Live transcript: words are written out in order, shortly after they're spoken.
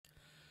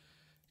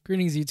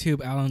Greetings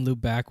YouTube, Alan Lu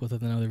back with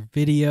another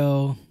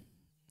video.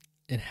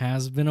 It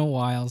has been a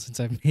while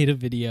since I've made a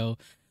video,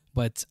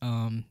 but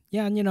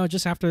yeah,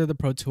 just after the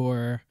Pro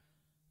Tour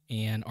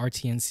and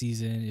RTN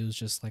season, it was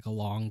just like a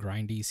long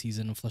grindy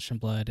season of Flesh and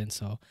Blood, and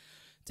so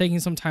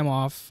taking some time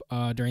off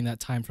during that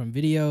time from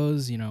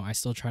videos. I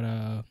still try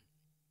to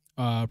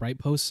write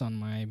posts on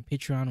my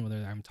Patreon,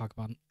 whether I'm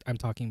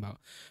talking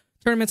about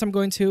tournaments I'm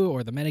going to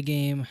or the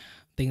metagame,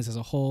 things as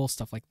a whole,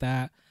 stuff like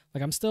that.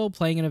 Like, I'm still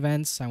playing in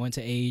events. I went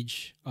to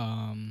Age,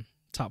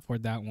 top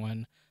 4'd that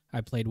one.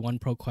 I played one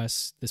Pro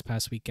Quest this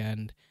past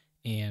weekend,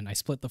 and I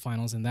split the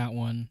finals in that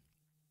one.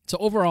 So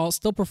overall,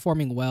 still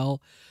performing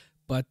well,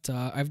 but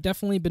I've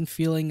definitely been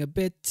feeling a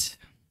bit,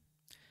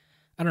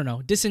 I don't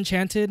know,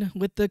 disenchanted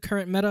with the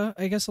current meta,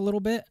 I guess, a little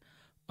bit.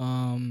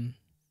 And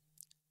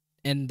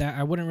that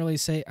I wouldn't really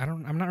say,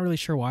 I'm not really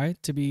sure why,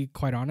 to be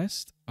quite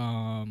honest.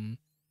 I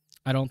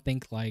don't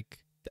think,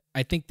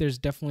 I think there's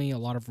definitely a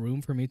lot of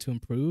room for me to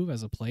improve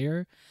as a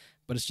player,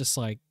 but it's just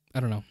like, I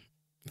don't know,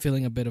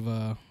 feeling a bit of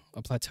a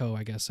plateau,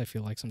 I guess I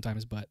feel like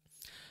sometimes. But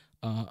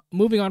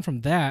moving on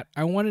from that,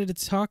 I wanted to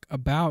talk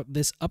about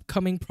this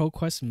upcoming Pro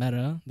Quest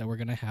meta that we're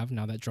going to have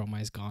now that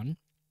Dromai is gone.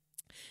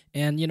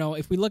 And,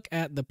 if we look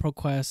at the Pro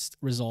Quest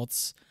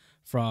results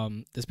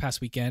from this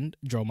past weekend,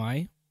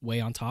 Dromai,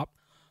 way on top.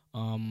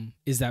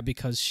 Is that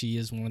because she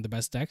is one of the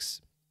best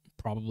decks?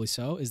 Probably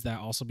so. Is that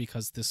also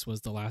because this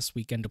was the last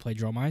weekend to play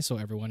Dromai, so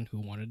everyone who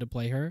wanted to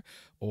play her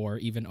or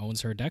even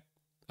owns her deck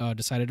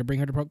decided to bring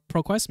her to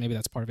Pro Quest? Maybe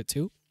that's part of it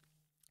too.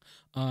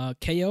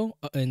 KO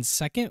in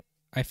second,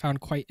 I found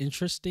quite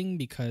interesting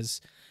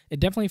because it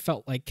definitely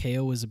felt like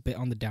KO was a bit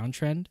on the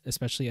downtrend,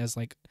 especially as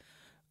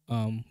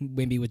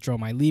maybe with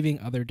Dromai leaving,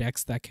 other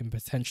decks that can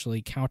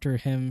potentially counter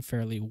him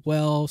fairly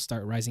well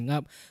start rising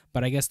up.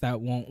 But I guess that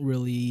won't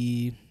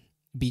really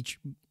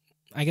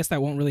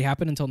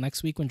happen until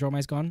next week when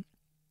Dromai's gone.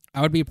 I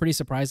would be pretty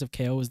surprised if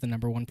KO is the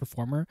 #1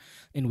 performer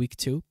in week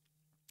 2,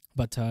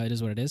 but it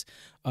is what it is.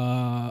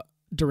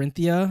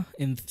 Dorinthia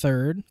in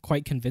third,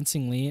 quite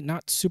convincingly.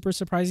 Not super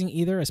surprising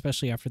either,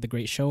 especially after the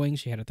great showing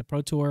she had at the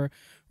Pro Tour.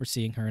 We're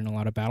seeing her in a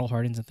lot of Battle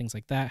Hardens and things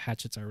like that.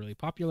 Hatchets are really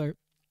popular.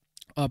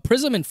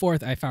 Prism in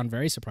fourth, I found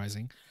very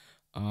surprising.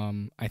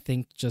 I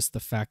think just the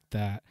fact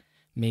that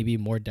maybe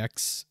more deck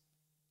lists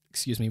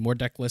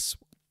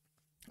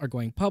are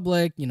going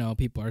public.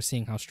 People are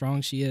seeing how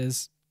strong she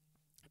is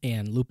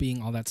and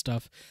looping, all that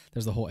stuff.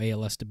 There's the whole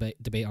ALS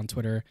debate on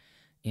Twitter,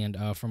 and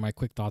for my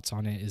quick thoughts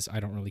on it is I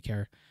don't really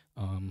care.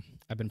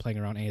 I've been playing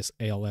around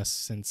ALS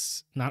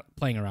since, not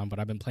playing around, but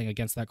I've been playing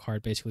against that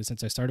card basically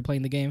since I started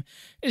playing the game.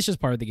 It's just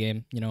part of the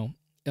game,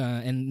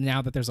 and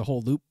now that there's a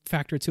whole loop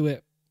factor to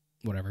it,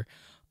 whatever.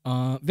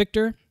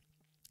 Victor,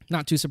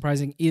 not too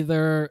surprising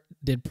either.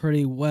 Did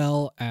pretty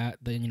well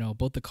at the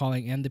both the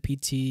calling and the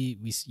PT.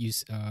 We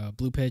use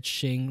Blue Pitch.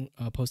 Shing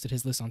posted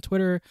his list on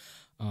Twitter.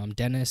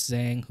 Dennis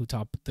Zhang, who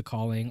topped the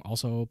calling,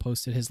 also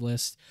posted his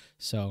list.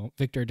 So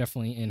Victor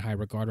definitely in high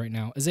regard right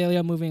now.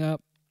 Azalea moving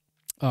up.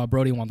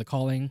 Brody won the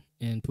calling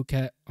in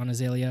Phuket on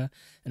Azalea,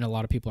 and a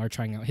lot of people are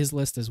trying out his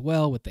list as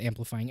well with the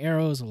amplifying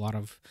arrows. A lot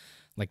of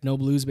no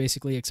blues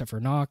basically, except for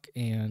Nock,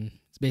 and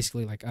it's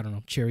basically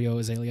Cheerio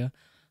Azalea.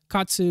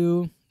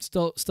 Katsu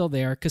still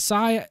there.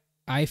 Kasai,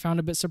 I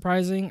found a bit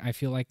surprising. I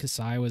feel like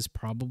Kasai was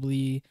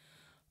probably,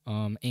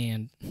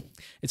 and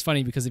it's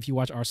funny because if you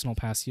watch Arsenal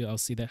Pass, you'll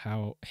see that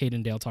how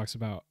Hayden Dale talks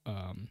about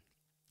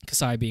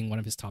Kasai being one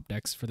of his top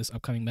decks for this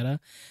upcoming meta,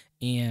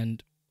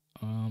 and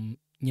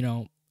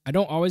I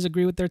don't always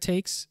agree with their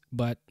takes,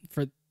 but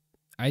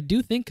I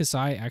do think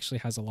Kasai actually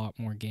has a lot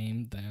more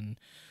game than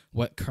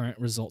what current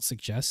results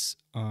suggests.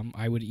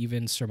 I would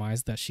even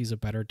surmise that she's a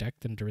better deck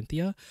than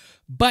Dorinthia,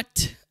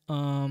 but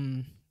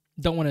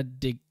don't want to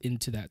dig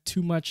into that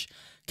too much.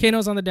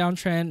 Kano's on the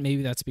downtrend.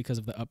 Maybe that's because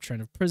of the uptrend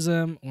of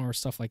Prism or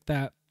stuff like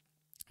that.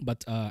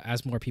 But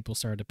as more people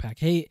started to pack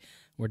hate,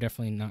 we're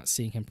definitely not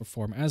seeing him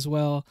perform as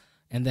well.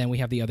 And then we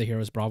have the other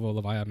heroes: Bravo,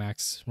 Leviah,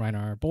 Max,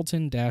 Rhinar,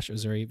 Bolton, Dash,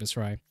 Uzuri,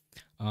 Viscerai.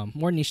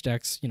 More niche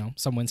decks,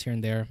 some wins here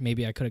and there.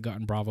 Maybe I could have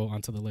gotten Bravo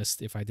onto the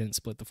list if I didn't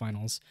split the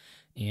finals,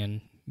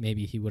 and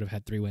maybe he would have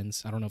had 3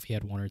 wins. I don't know if he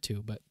had 1 or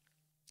 2, but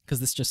because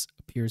this just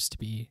appears to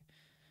be,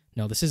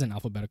 no, this isn't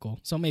alphabetical,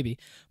 so maybe.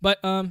 But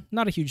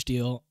not a huge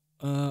deal.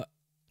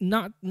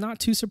 Not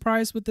too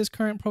surprised with this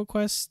current Pro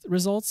Quest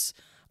results.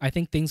 I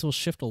think things will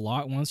shift a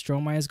lot once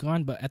Dromai is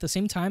gone, but at the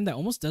same time, that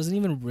almost doesn't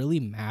even really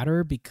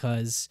matter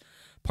because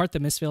Part the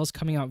Mistveil is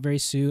coming out very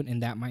soon,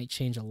 and that might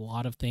change a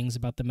lot of things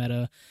about the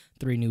meta.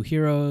 3 new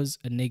heroes,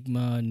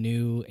 Enigma,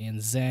 Nu,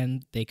 and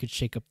Zen. They could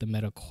shake up the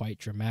meta quite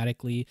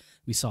dramatically.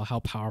 We saw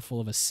how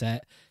powerful of a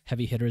set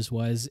Heavy Hitters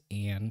was,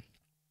 and,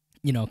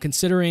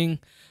 considering,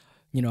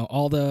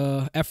 all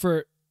the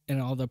effort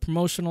and all the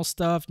promotional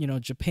stuff,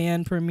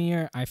 Japan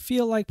premiere, I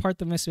feel like Part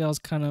the Mistveil is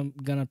kind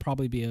of going to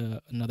probably be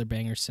another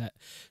banger set.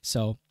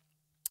 So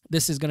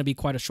this is going to be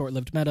quite a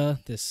short-lived meta,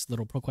 this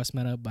little Pro Quest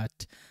meta,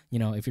 but,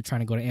 if you're trying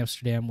to go to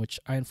Amsterdam, which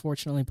I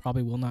unfortunately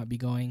probably will not be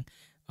going,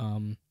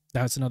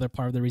 that's another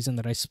part of the reason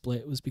that I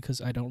split, was because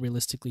I don't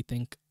realistically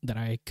think that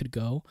I could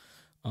go.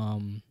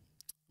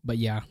 But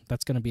yeah,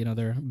 that's going to be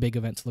another big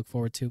event to look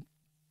forward to.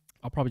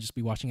 I'll probably just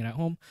be watching it at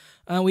home.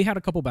 We had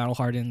a couple Battle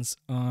Hardens.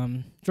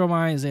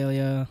 Dromai,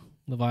 Azalea,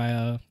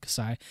 Levia,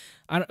 Kasai.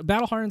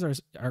 Battle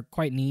Hardens are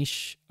quite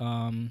niche.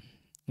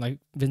 Like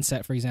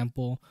Vincent, for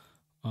example.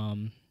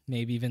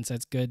 Maybe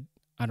Vincent's good.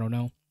 I don't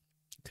know.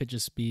 Could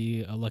just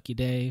be a lucky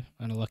day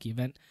and a lucky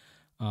event.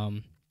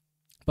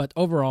 But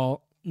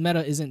overall,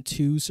 meta isn't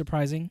too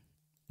surprising.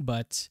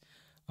 But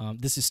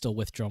this is still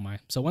with Dromai.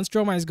 So once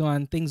Dromai is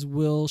gone, things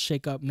will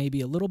shake up maybe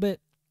a little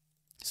bit.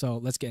 So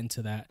let's get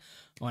into that.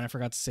 Oh, and I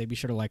forgot to say, be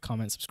sure to like,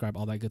 comment, subscribe,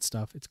 all that good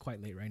stuff. It's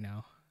quite late right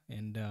now.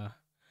 And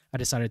I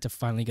decided to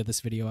finally get this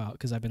video out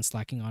because I've been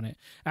slacking on it.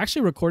 I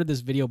actually recorded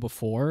this video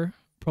before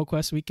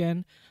ProQuest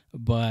weekend,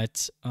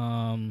 but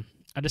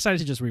I decided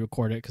to just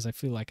re-record it because I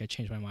feel like I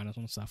changed my mind on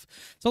some stuff.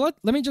 So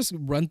let me just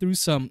run through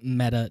some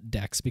meta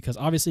decks, because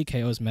obviously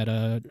KO is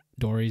meta,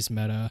 Dory's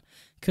meta,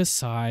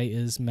 Kasai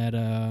is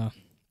meta,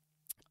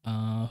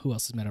 who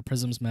else is meta?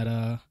 Prism's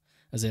meta,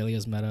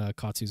 Azalea's meta,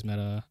 Katsu's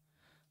meta.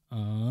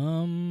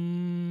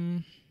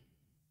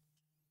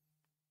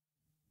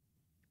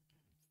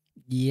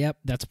 Yep,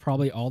 that's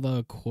probably all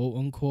the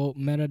quote-unquote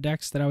meta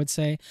decks that I would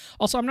say.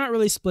 Also, I'm not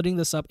really splitting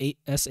this up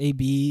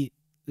SAB in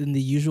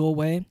the usual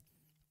way.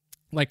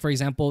 Like, for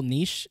example,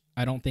 niche,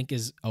 I don't think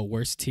is a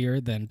worse tier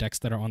than decks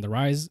that are on the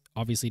rise.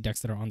 Obviously,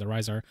 decks that are on the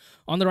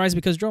rise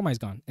because Dromai's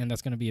gone, and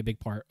that's going to be a big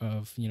part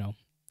of, you know,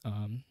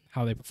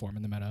 how they perform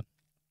in the meta.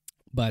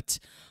 But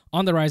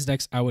on the rise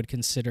decks, I would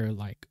consider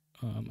like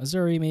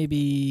Azuri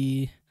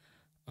maybe.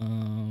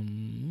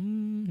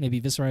 Maybe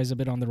Viscera is a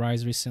bit on the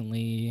rise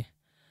recently.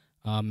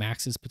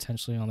 Max is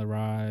potentially on the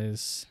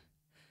rise.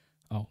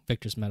 Oh,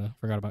 Victor's meta.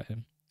 Forgot about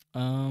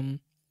him.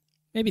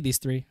 Maybe these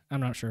three. I'm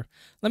not sure.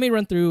 Let me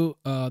run through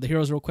the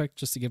heroes real quick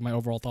just to give my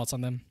overall thoughts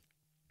on them.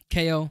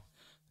 KO,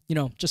 you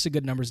know, just a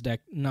good numbers deck.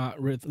 Not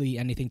really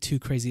anything too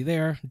crazy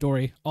there.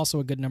 Dory,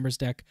 also a good numbers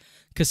deck.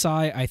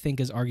 Kasai, I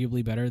think, is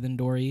arguably better than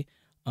Dory.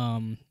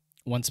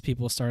 Once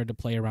people started to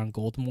play around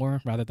gold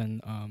more rather than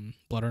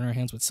blood on our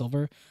hands with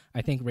silver,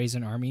 I think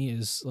Raisin Army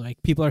is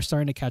like, people are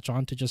starting to catch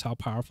on to just how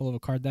powerful of a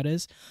card that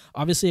is.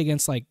 Obviously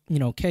against like, you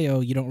know, KO,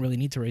 you don't really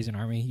need to Raisin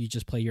Army. You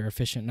just play your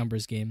efficient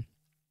numbers game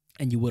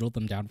and you whittle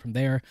them down from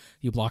there.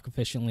 You block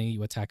efficiently,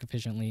 you attack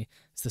efficiently.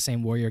 It's the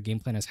same warrior game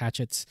plan as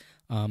Hatchets.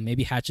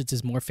 Maybe Hatchets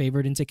is more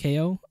favored into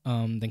KO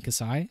than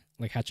Kasai,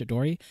 like Hatchet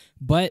Dory.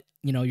 But,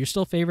 you know, you're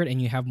still favored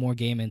and you have more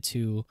game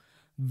into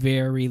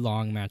very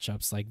long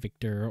matchups like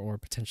Victor or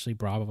potentially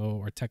Bravo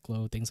or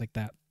Teklo, things like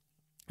that.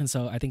 And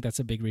so I think that's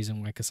a big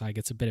reason why Kasai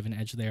gets a bit of an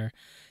edge there.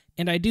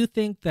 And I do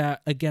think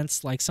that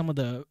against like some of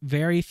the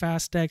very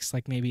fast decks,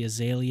 like maybe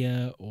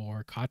Azalea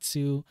or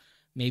Katsu,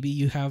 maybe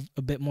you have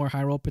a bit more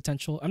high roll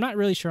potential. I'm not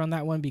really sure on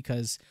that one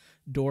because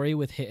Dory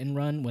with hit and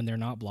run when they're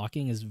not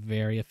blocking is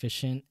very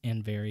efficient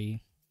and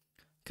very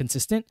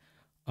consistent.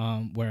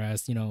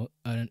 Whereas, you know,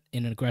 an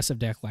aggressive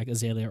deck like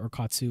Azalea or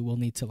Katsu will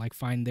need to like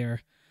find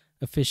their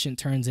efficient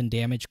turns and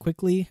damage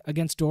quickly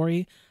against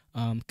Dory.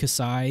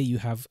 Kasai, you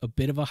have a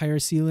bit of a higher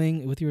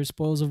ceiling with your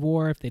Spoils of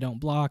War if they don't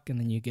block, and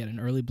then you get an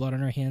early blood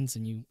on our hands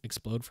and you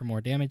explode for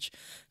more damage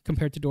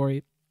compared to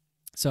Dory.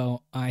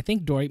 So I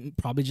think Dory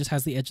probably just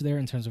has the edge there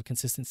in terms of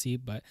consistency,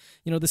 but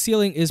you know, the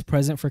ceiling is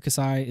present for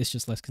Kasai. It's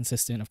just less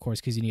consistent, of course,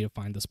 because you need to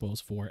find the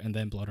Spoils for and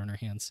then blood on her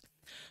hands.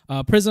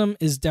 Prism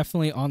is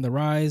definitely on the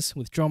rise.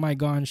 With Dromai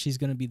gone, she's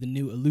going to be the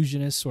new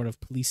illusionist, sort of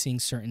policing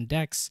certain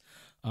decks.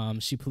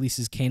 She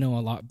polices Kano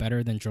a lot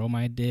better than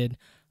Dromai did.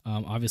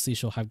 Obviously,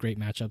 she'll have great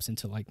matchups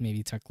into like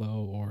maybe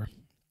Teklo or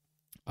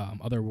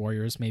other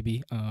warriors,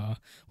 maybe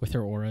with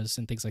her auras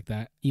and things like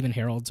that. Even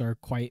heralds are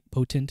quite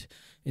potent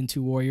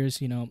into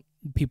warriors. You know,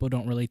 people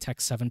don't really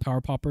tech 7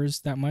 power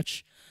poppers that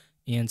much,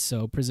 and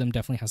so Prism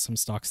definitely has some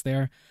stocks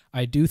there.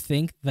 I do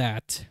think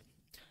that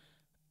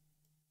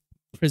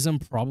Prism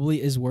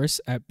probably is worse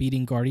at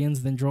beating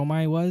Guardians than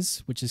Dromai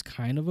was, which is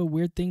kind of a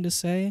weird thing to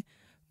say,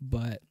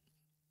 but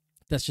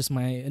that's just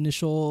my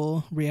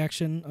initial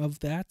reaction of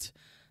that.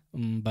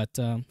 But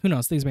who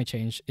knows? Things may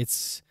change.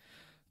 It's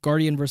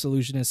Guardian versus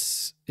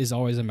Illusionist is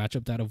always a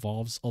matchup that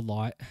evolves a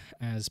lot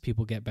as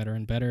people get better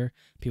and better.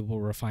 People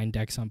refine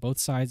decks on both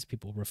sides.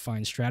 People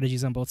refine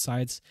strategies on both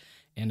sides.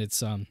 And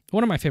it's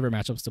one of my favorite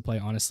matchups to play,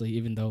 honestly,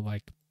 even though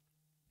like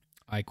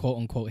I quote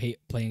unquote hate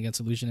playing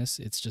against Illusionists.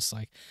 It's just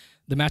like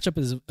the matchup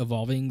is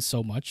evolving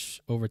so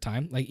much over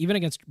time. Like even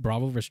against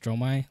Bravo versus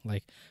Dromai,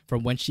 like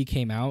from when she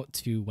came out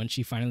to when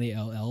she finally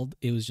LL'd,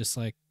 it was just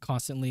like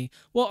constantly.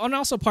 Well, and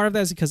also part of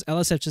that is because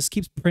LSF just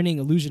keeps printing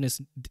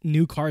Illusionist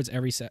new cards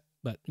every set.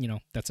 But, you know,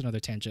 that's another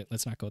tangent.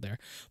 Let's not go there.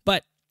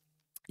 But,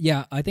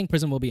 yeah, I think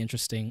Prism will be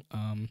interesting.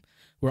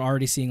 We're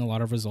already seeing a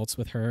lot of results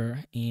with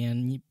her,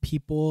 and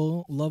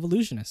people love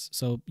Illusionists.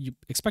 So you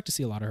expect to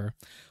see a lot of her.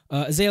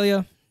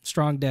 Azalea,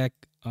 strong deck,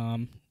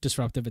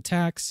 disruptive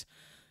attacks.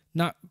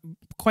 Not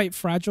quite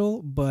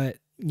fragile, but,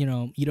 you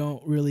know, you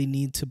don't really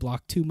need to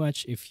block too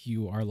much if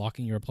you are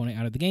locking your opponent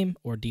out of the game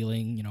or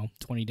dealing, you know,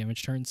 20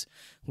 damage turns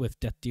with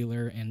Death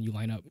Dealer and you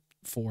line up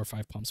 4 or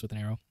 5 pumps with an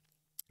arrow.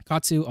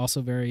 Katsu,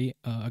 also very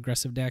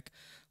aggressive deck.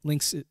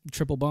 Links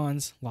triple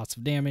bonds, lots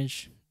of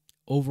damage.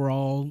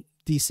 overall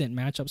decent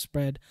matchup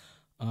spread.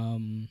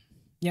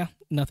 Yeah,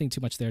 nothing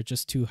too much there.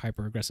 Just two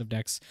hyper aggressive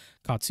decks.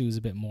 Katsu is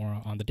a bit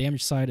more on the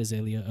damage side.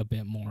 Azalea a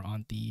bit more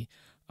on the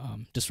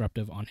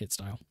disruptive on hit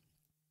style.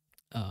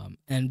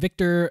 And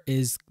Victor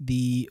is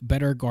the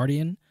better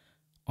Guardian,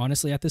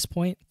 honestly, at this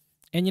point.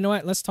 And you know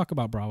what? Let's talk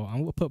about Bravo. I'm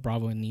going to put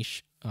Bravo in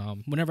niche.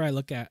 Whenever I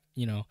look at,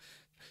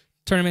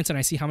 tournaments and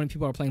I see how many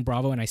people are playing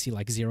Bravo and I see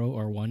like 0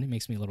 or 1, it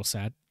makes me a little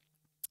sad.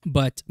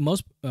 But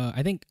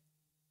I think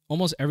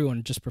almost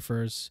everyone just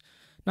prefers,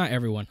 not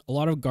everyone, a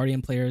lot of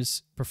Guardian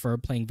players prefer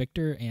playing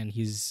Victor, and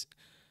he's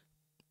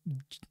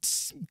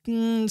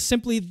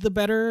simply the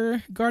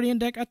better Guardian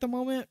deck at the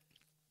moment.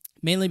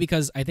 Mainly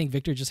because I think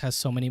Victor just has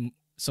so many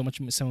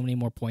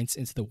more points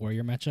into the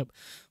Warrior matchup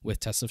with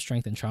Tests of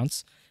Strength and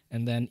Chance.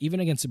 And then even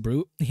against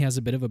Brute, he has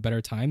a bit of a better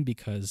time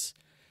because,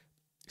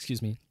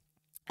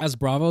 as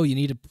Bravo, you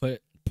need to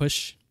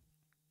push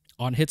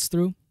on hits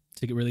through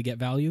to really get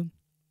value.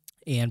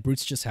 And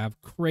Brutes just have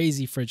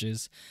crazy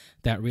fridges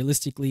that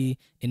realistically,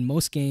 in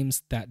most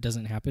games, that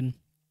doesn't happen.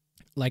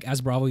 Like,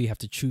 as Bravo, you have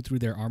to chew through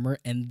their armor,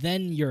 and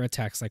then your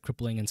attacks like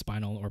Crippling and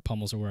Spinal or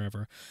Pummels or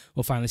wherever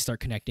will finally start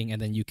connecting,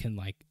 and then you can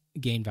like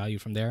gain value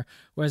from there.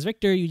 Whereas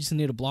Victor, you just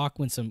need to block,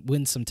 win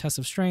some tests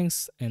of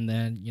strengths, and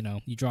then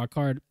you draw a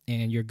card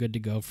and you're good to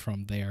go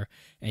from there.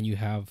 And you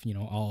have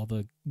all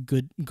the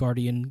good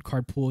Guardian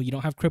card pool. You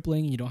don't have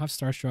Crippling, you don't have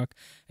Starstruck,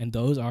 and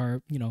those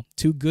are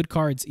two good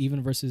cards.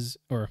 Even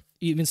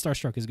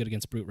Starstruck is good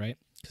against Brute, right?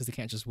 Because they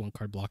can't just one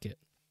card block it.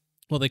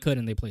 Well, they could,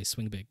 and they play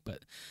Swing Big,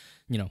 but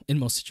in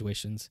most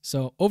situations.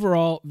 So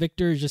overall,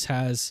 Victor just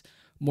has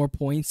more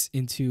points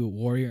into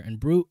Warrior and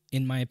Brute,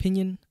 in my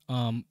opinion.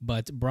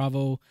 But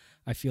Bravo,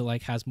 I feel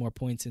like, has more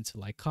points into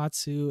like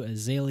Katsu,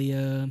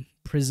 Azalea,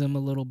 Prism a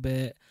little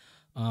bit.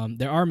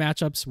 There are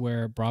matchups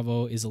where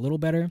Bravo is a little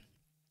better,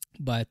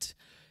 but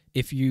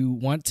if you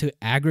want to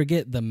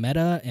aggregate the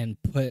meta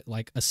and put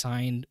like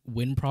assigned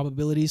win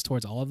probabilities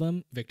towards all of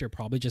them, Victor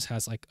probably just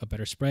has like a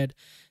better spread,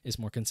 is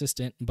more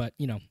consistent, but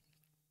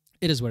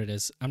it is what it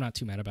is. I'm not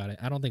too mad about it.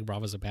 I don't think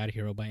Bravo's a bad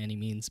hero by any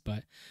means,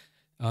 but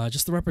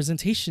just the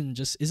representation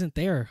just isn't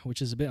there,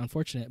 which is a bit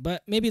unfortunate.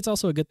 But maybe it's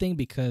also a good thing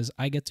because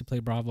I get to play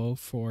Bravo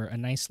for a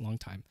nice long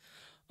time.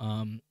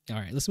 All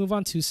right, let's move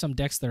on to some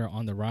decks that are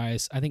on the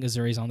rise. I think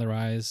Azuri's on the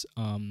rise.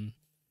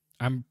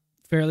 I'm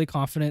fairly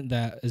confident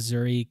that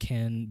Azuri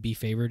can be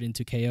favored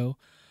into KO.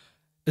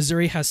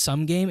 Azuri has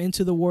some game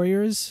into the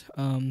Warriors.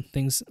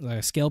 Things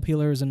like Scale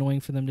Peeler is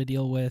annoying for them to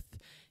deal with,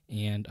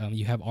 and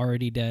you have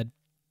Already Dead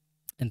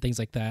and things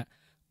like that.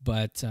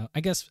 But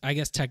I guess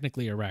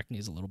technically Arachne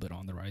is a little bit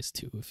on the rise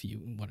too, if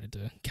you wanted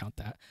to count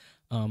that.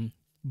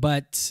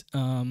 But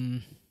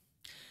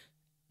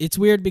it's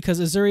weird because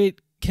Azuri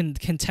can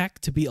tech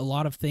to be a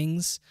lot of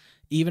things.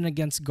 Even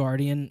against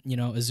Guardian,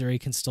 Azuri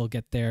can still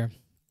get there.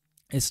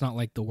 It's not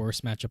like the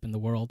worst matchup in the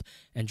world,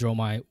 and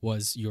Dromai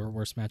was your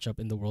worst matchup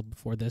in the world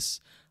before this.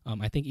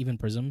 I think even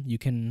Prism you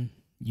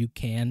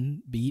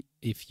can beat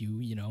if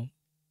you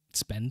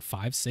spend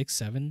 5, 6,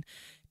 7,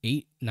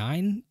 8,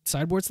 9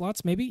 sideboard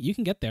slots. Maybe you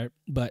can get there.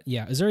 But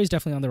yeah, Azuri is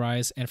definitely on the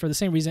rise, and for the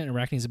same reason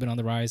Arachne's been on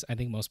the rise, I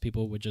think most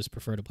people would just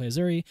prefer to play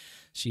Azuri.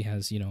 She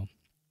has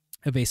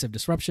evasive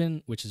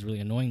disruption, which is really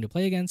annoying to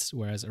play against,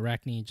 whereas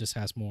Arachne just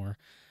has more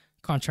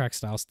contract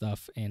style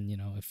stuff. And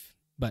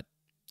but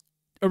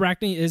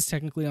Arachne is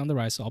technically on the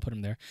rise, so I'll put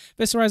him there.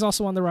 Viscera is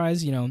also on the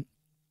rise.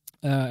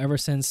 Ever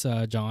since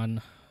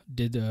John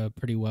did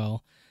pretty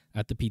well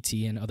at the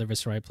PT, and other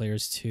Viscera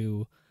players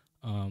too,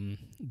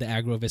 the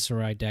aggro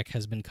Viscera deck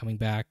has been coming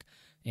back,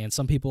 and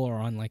some people are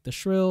on like the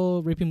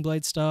Shrill Reaping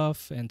Blade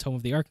stuff and Tome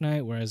of the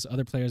Arknight, whereas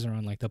other players are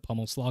on like the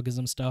Pummel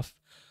Slogism stuff.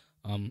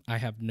 I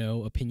have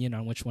no opinion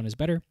on which one is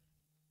better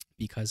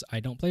because I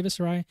don't play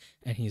Viscera,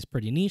 and he's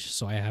pretty niche,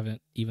 so I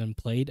haven't even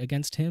played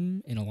against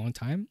him in a long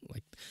time.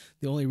 Like,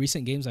 the only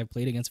recent games I've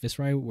played against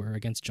Viscera were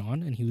against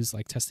John, and he was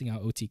like testing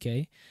out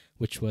OTK,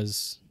 which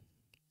was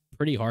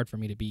pretty hard for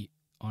me to beat,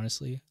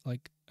 honestly.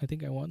 Like, I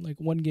think I won like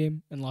 1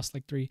 game and lost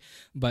like 3.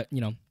 But,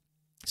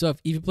 so if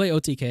you play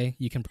OTK,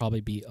 you can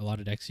probably beat a lot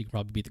of decks. You can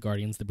probably beat the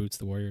Guardians, the Brutes,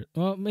 the Warrior.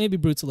 Well, maybe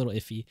Brute's a little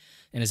iffy,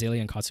 and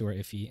Azalea and Katsu are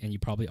iffy, and you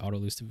probably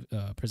auto-lose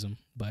to Prism.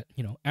 But,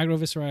 aggro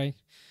Viscera,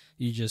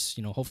 you just,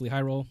 hopefully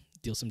high roll,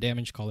 deal some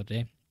damage, call it a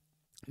day.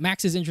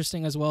 Max is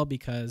interesting as well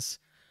because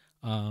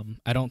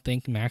I don't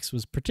think Max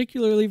was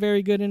particularly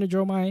very good in a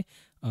Dromai,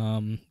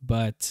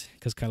 but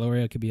because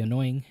Kyloria could be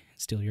annoying,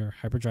 steal your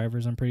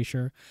hyperdrivers, I'm pretty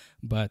sure.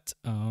 But,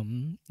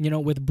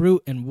 with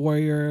Brute and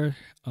Warrior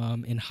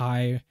in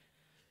high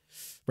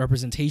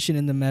representation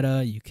in the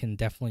meta, you can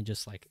definitely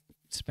just like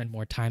spend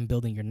more time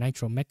building your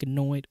Nitro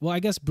Mechanoid. Well, I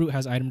guess Brute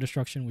has item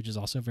destruction, which is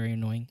also very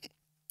annoying.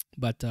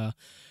 But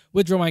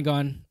with Dromai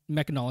gone,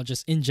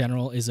 Mechanologist in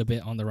general is a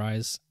bit on the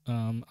rise.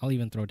 I'll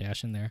even throw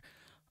Dash in there.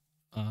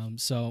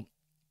 So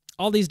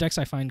all these decks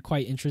I find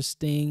quite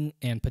interesting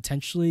and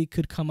potentially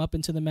could come up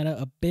into the meta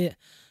a bit.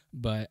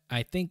 But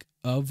I think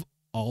of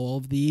all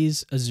of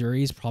these,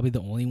 Azuri is probably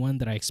the only one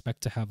that I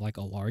expect to have like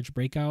a large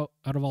breakout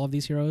out of all of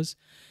these heroes.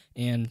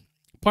 And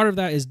part of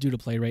that is due to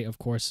play rate, of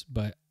course.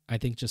 But I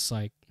think just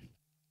like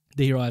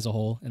the hero as a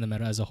whole and the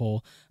meta as a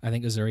whole, I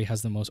think Azuri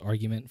has the most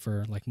argument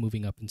for like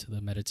moving up into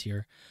the meta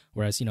tier.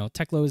 Whereas,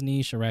 Teklo is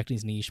niche,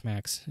 Arachne's niche,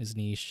 Max is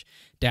niche.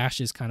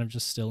 Dash is kind of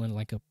just still in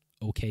like a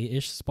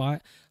okay-ish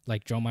spot.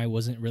 Like Dromai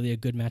wasn't really a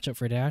good matchup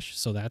for Dash,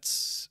 so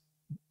that's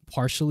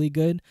partially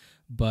good,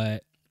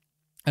 but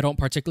I don't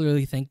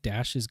particularly think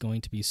Dash is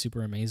going to be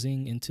super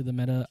amazing into the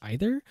meta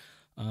either.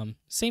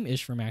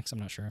 Same-ish for Max, I'm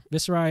not sure.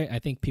 Viserai, I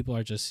think people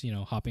are just,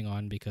 hopping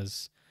on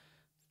because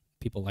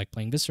people like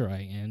playing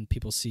Viserai, and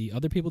people see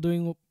other people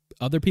doing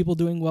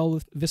well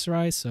with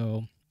Viserai,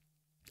 so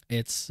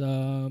it's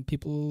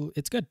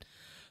good.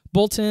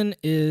 Bolton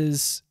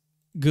is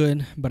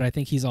good, but I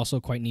think he's also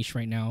quite niche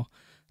right now.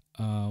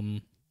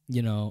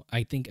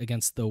 I think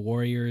against the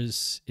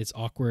Warriors, it's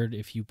awkward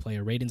if you play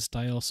a Raiden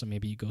style, so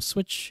maybe you go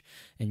switch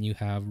and you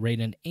have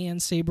Raiden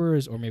and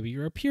Sabers, or maybe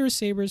you're a pure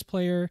Sabers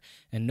player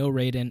and no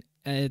Raiden.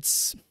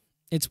 It's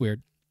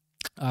weird.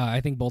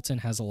 I think Bolton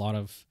has a lot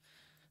of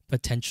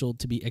potential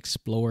to be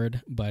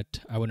explored, but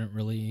I wouldn't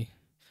really.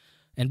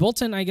 And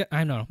Bolton, I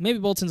don't know. Maybe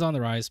Bolton's on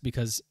the rise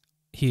because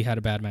he had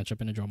a bad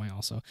matchup in a Dromai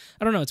also.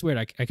 I don't know. It's weird.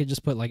 I could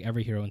just put like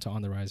every hero into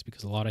on the rise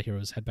because a lot of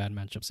heroes had bad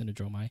matchups in a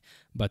Dromai.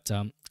 But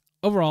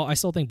overall, I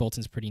still think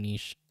Bolton's pretty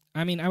niche.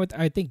 I mean,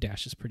 I think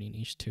Dash is pretty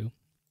niche too.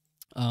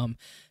 And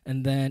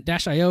then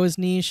Dash IO is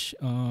niche.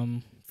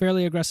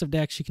 Fairly aggressive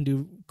deck. She can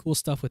do cool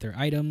stuff with her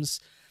items,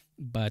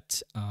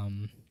 but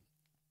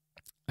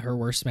her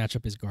worst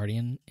matchup is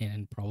Guardian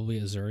and probably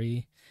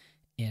Azuri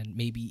and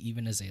maybe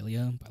even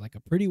Azalea by like a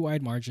pretty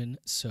wide margin.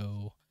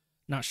 So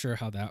not sure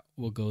how that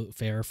will go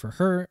fare for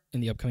her in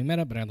the upcoming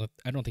meta, but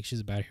I don't think she's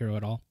a bad hero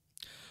at all.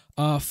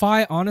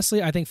 Fi,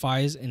 honestly, I think Fi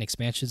is an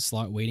expansion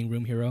slot waiting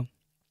room hero.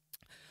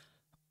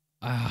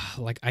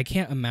 Like I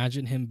can't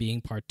imagine him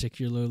being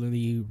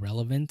particularly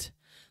relevant.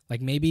 Like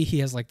maybe he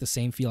has like the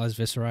same feel as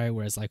Viserai,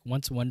 whereas like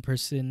once one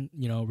person,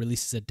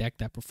 releases a deck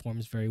that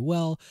performs very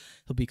well,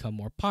 he'll become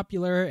more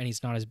popular and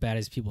he's not as bad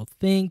as people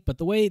think. But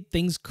the way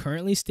things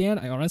currently stand,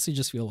 I honestly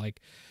just feel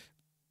like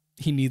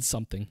he needs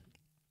something.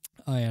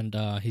 And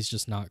he's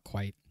just not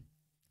quite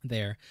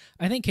there.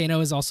 I think Kano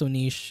is also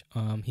niche.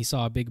 He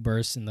saw a big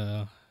burst in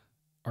the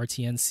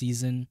RTN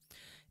season,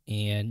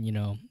 and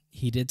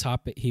he did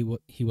top it.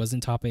 He was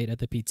in top 8 at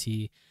the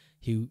PT.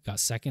 He got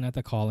second at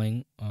the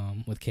calling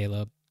with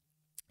Caleb,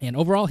 and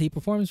overall he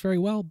performs very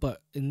well.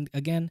 But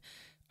again,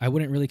 I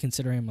wouldn't really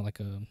consider him like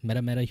a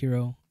meta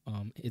hero.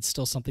 It's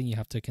still something you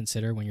have to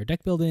consider when you're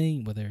deck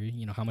building, whether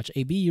how much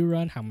AB you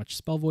run, how much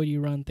Spell Void you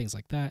run, things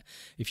like that.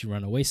 If you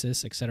run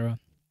Oasis, etc.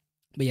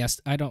 But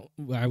yes, I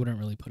wouldn't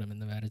really put him in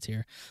the meta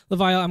tier.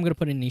 Leviathan, I'm gonna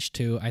put in niche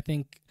too. I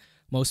think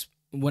my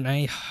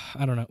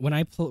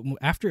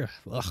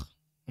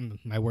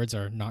words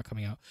are not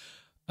coming out.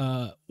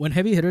 When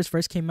heavy hitters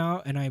first came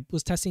out and I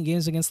was testing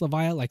games against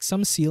Leviathan, like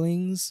some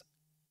ceilings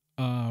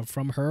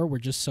from her were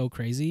just so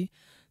crazy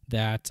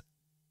that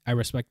I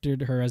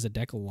respected her as a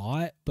deck a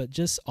lot. But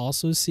just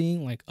also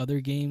seeing like other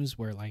games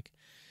where like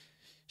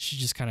she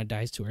just kind of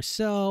dies to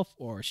herself,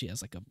 or she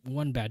has like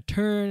one bad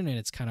turn and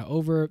it's kind of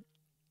over.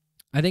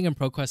 I think in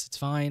ProQuest it's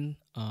fine,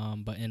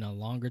 but in a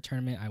longer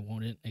tournament, I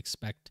wouldn't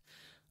expect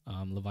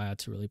Leviathan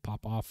to really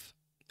pop off,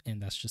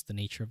 and that's just the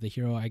nature of the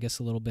hero, I guess,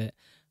 a little bit.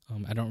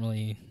 I'm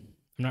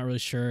not really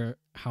sure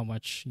how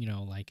much,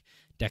 like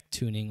deck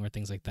tuning or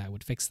things like that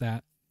would fix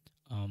that.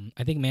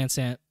 I think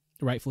Mansant,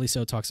 rightfully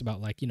so, talks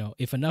about like,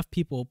 if enough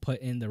people put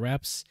in the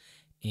reps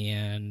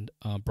and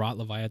brought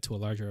Leviathan to a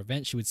larger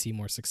event, she would see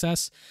more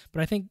success.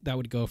 But I think that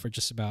would go for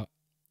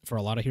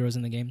a lot of heroes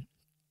in the game.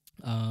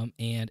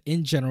 And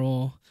in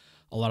general,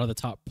 a lot of the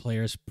top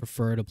players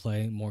prefer to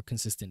play more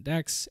consistent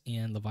decks,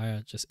 and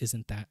Leviathan just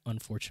isn't that,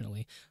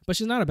 unfortunately. But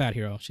she's not a bad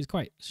hero. She's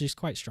quite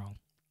strong.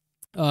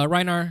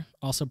 Rhinar,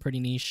 also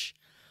pretty niche.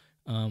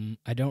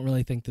 I don't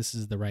really think this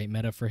is the right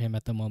meta for him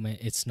at the moment.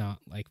 It's not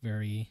like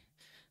very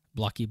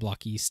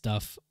blocky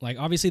stuff. Like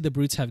obviously the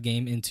brutes have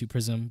game into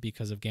Prism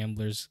because of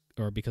gamblers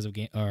or because of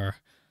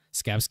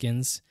scab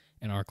skins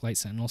and Arclight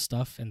Sentinel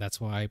stuff, and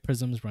that's why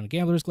Prisms run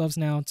Gambler's Gloves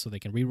now, so they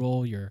can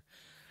reroll your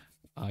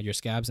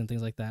scabs and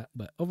things like that.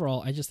 But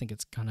overall, I just think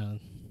it's kind of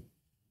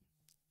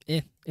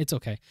it's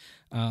okay.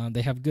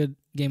 They have good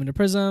game into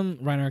Prism.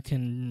 Rhinar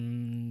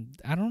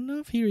I don't know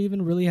if he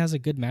even really has a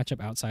good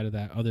matchup outside of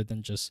that, other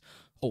than just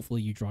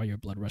hopefully you draw your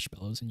Blood Rush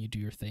Bellows and you do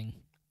your thing.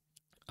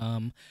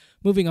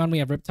 Moving on, we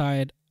have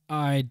Riptide.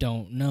 I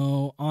don't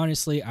know.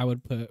 Honestly, I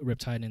would put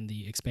Riptide in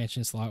the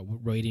expansion slot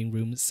waiting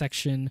room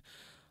section.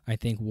 I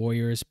think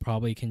Warriors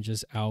probably can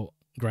just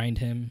out-grind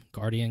him.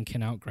 Guardian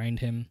can out-grind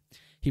him.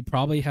 He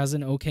probably has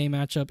an okay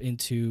matchup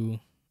into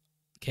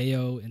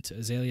KO, into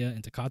Azalea,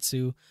 into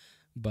Katsu,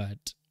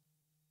 but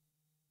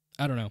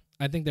I don't know.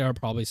 I think there are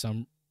probably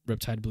some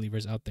Riptide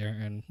believers out there,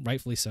 and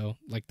rightfully so.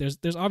 Like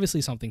there's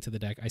obviously something to the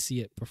deck. I see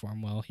it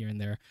perform well here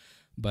and there,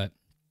 but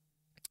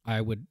I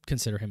would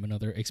consider him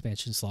another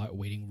expansion slot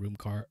waiting room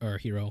card or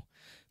hero.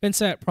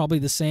 Vincent, probably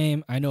the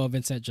same. I know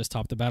Vincent just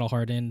topped the Battle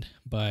Hardened,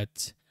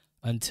 but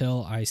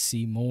until I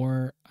see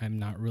more, I'm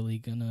not really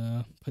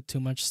gonna put too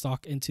much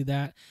stock into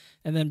that.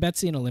 And then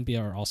Betsy and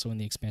Olympia are also in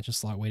the expansion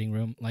slot waiting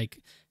room. Like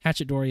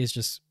Hatchet Dory is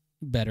just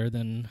better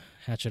than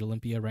Hatchet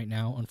Olympia right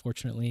now,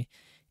 unfortunately.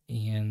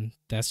 And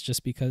that's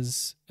just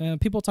because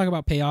people talk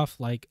about payoff.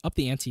 Like, Up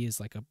the Ante is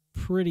like a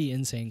pretty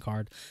insane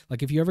card.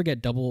 Like, if you ever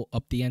get double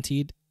Up the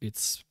Ante,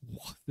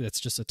 that's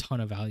just a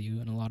ton of value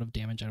and a lot of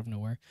damage out of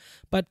nowhere.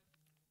 But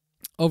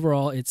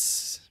overall,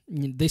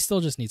 they still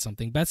just need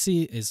something.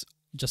 Betsy is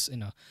just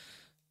in a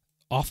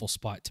awful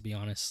spot, to be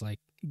honest. Like,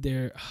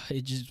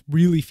 it just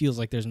really feels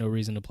like there's no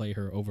reason to play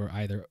her over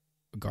either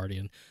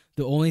Guardian.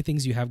 The only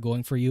things you have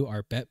going for you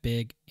are Bet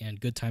Big and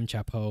Good Time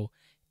Chapeau.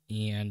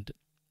 And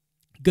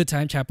Good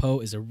Time Chapeau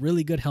is a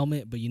really good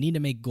helmet, but you need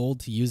to make gold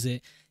to use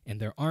it, and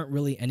there aren't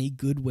really any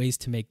good ways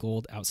to make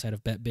gold outside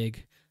of Bet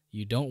Big.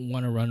 You don't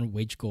want to run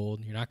Wage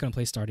Gold. You're not going to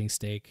play Starting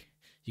Stake.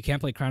 You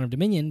can't play Crown of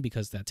Dominion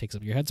because that takes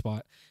up your head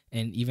spot.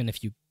 And even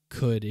if you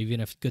could, even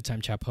if Good Time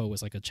Chapeau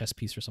was like a chess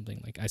piece or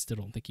something, like, I still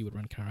don't think you would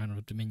run Crown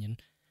of Dominion.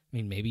 I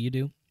mean, maybe you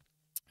do.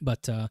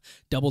 But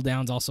Double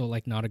Down's also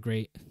like not a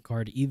great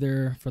card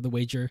either for the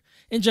Wager.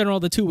 In general,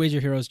 the two Wager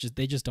heroes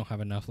they just don't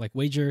have enough. Like,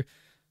 Wager,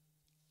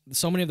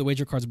 so many of the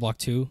Wager cards block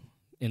 2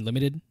 in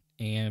limited,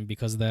 and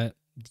because of that,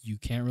 you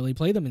can't really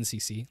play them in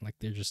CC. Like,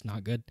 they're just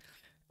not good.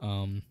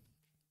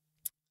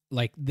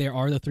 Like, there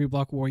are the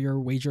 3-block Warrior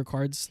Wager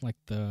cards, like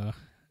I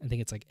think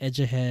it's like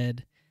Edge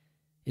Ahead.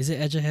 Is it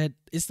Edge Ahead?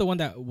 It's the one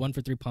that 1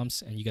 for 3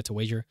 pumps and you get to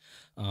wager.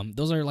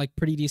 Those are like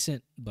pretty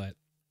decent, but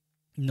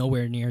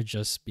nowhere near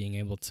just being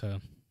able to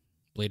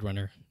Blade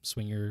Runner,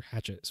 swing your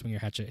hatchet,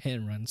 hit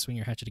and run, swing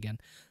your hatchet again.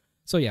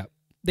 So yeah,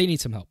 they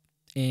need some help.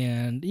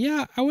 And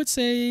yeah, I would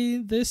say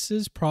this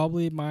is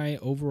probably my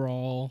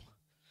overall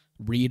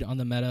read on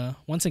the meta.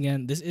 Once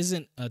again, this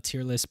isn't a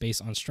tier list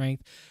based on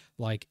strength.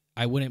 Like,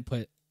 I wouldn't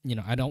put,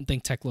 I don't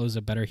think Teklo is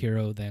a better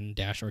hero than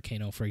Dash or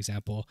Kano, for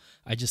example.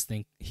 I just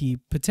think he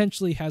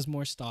potentially has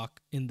more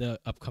stock in the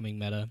upcoming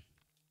meta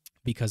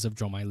because of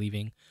Dromai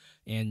leaving.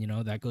 And,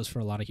 that goes for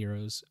a lot of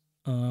heroes.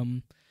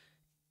 And,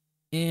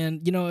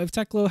 if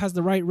Teklo has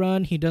the right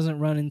run, he doesn't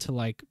run into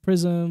like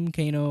Prism,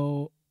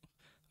 Kano,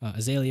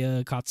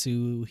 Azalea,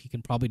 Katsu, he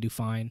can probably do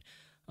fine.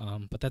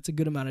 But that's a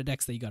good amount of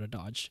decks that you got to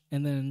dodge.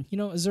 And then,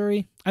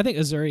 Azuri, I think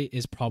Azuri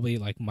is probably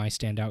like my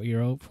standout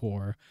hero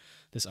for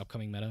this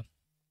upcoming meta.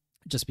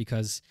 Just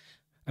because,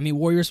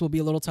 Warriors will be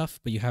a little tough,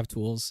 but you have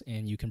tools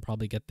and you can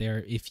probably get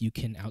there if you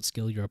can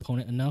outskill your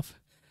opponent enough.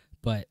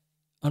 But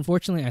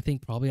unfortunately, I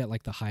think probably at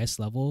like the highest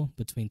level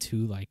between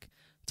two like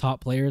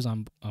top players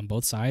on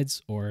both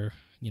sides, or,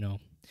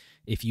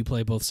 if you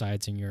play both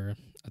sides and you're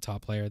a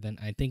top player, then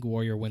I think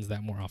Warrior wins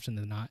that more often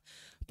than not.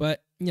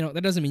 But,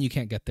 that doesn't mean you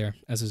can't get there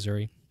as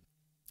Azuri.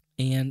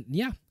 And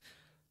yeah,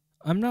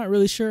 I'm not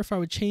really sure if I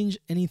would change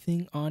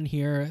anything on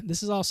here.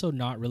 This is also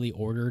not really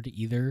ordered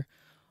either.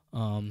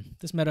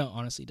 This meta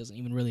honestly doesn't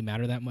even really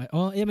matter that much.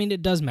 Well,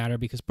 it does matter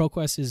because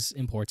ProQuest is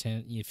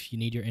important. If you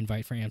need your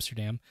invite for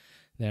Amsterdam,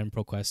 then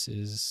ProQuest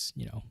is,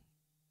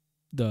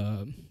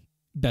 the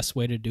best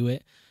way to do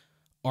it.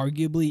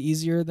 Arguably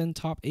easier than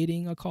top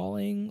 8ing a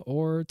calling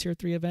or tier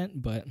 3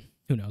 event, but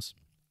who knows?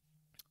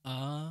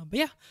 But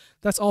yeah,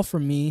 that's all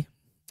from me.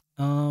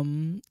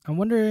 I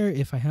wonder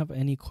if I have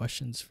any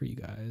questions for you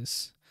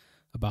guys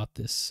about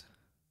this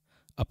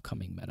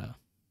upcoming meta.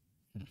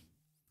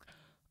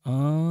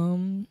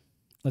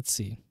 Let's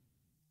see.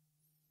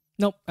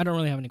 Nope, I don't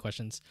really have any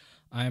questions.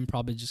 I'm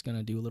probably just going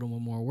to do a little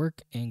more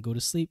work and go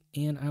to sleep,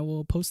 and I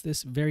will post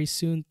this very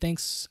soon.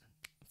 Thanks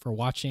for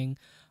watching.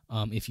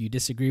 If you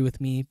disagree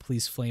with me,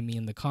 please flame me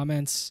in the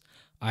comments.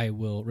 I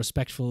will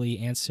respectfully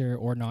answer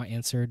or not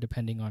answer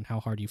depending on how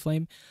hard you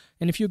flame.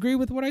 And if you agree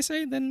with what I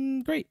say,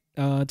 then great.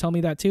 Tell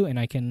me that too, and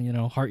I can,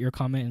 heart your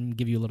comment and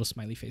give you a little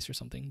smiley face or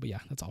something. But yeah,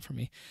 that's all from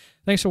me.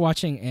 Thanks for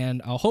watching,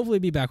 and I'll hopefully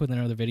be back with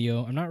another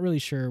video. I'm not really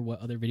sure what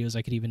other videos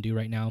I could even do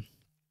right now.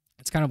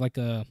 It's kind of like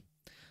a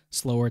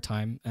slower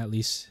time, at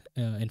least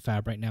in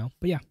Fab right now.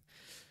 But yeah,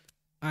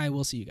 I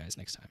will see you guys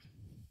next time.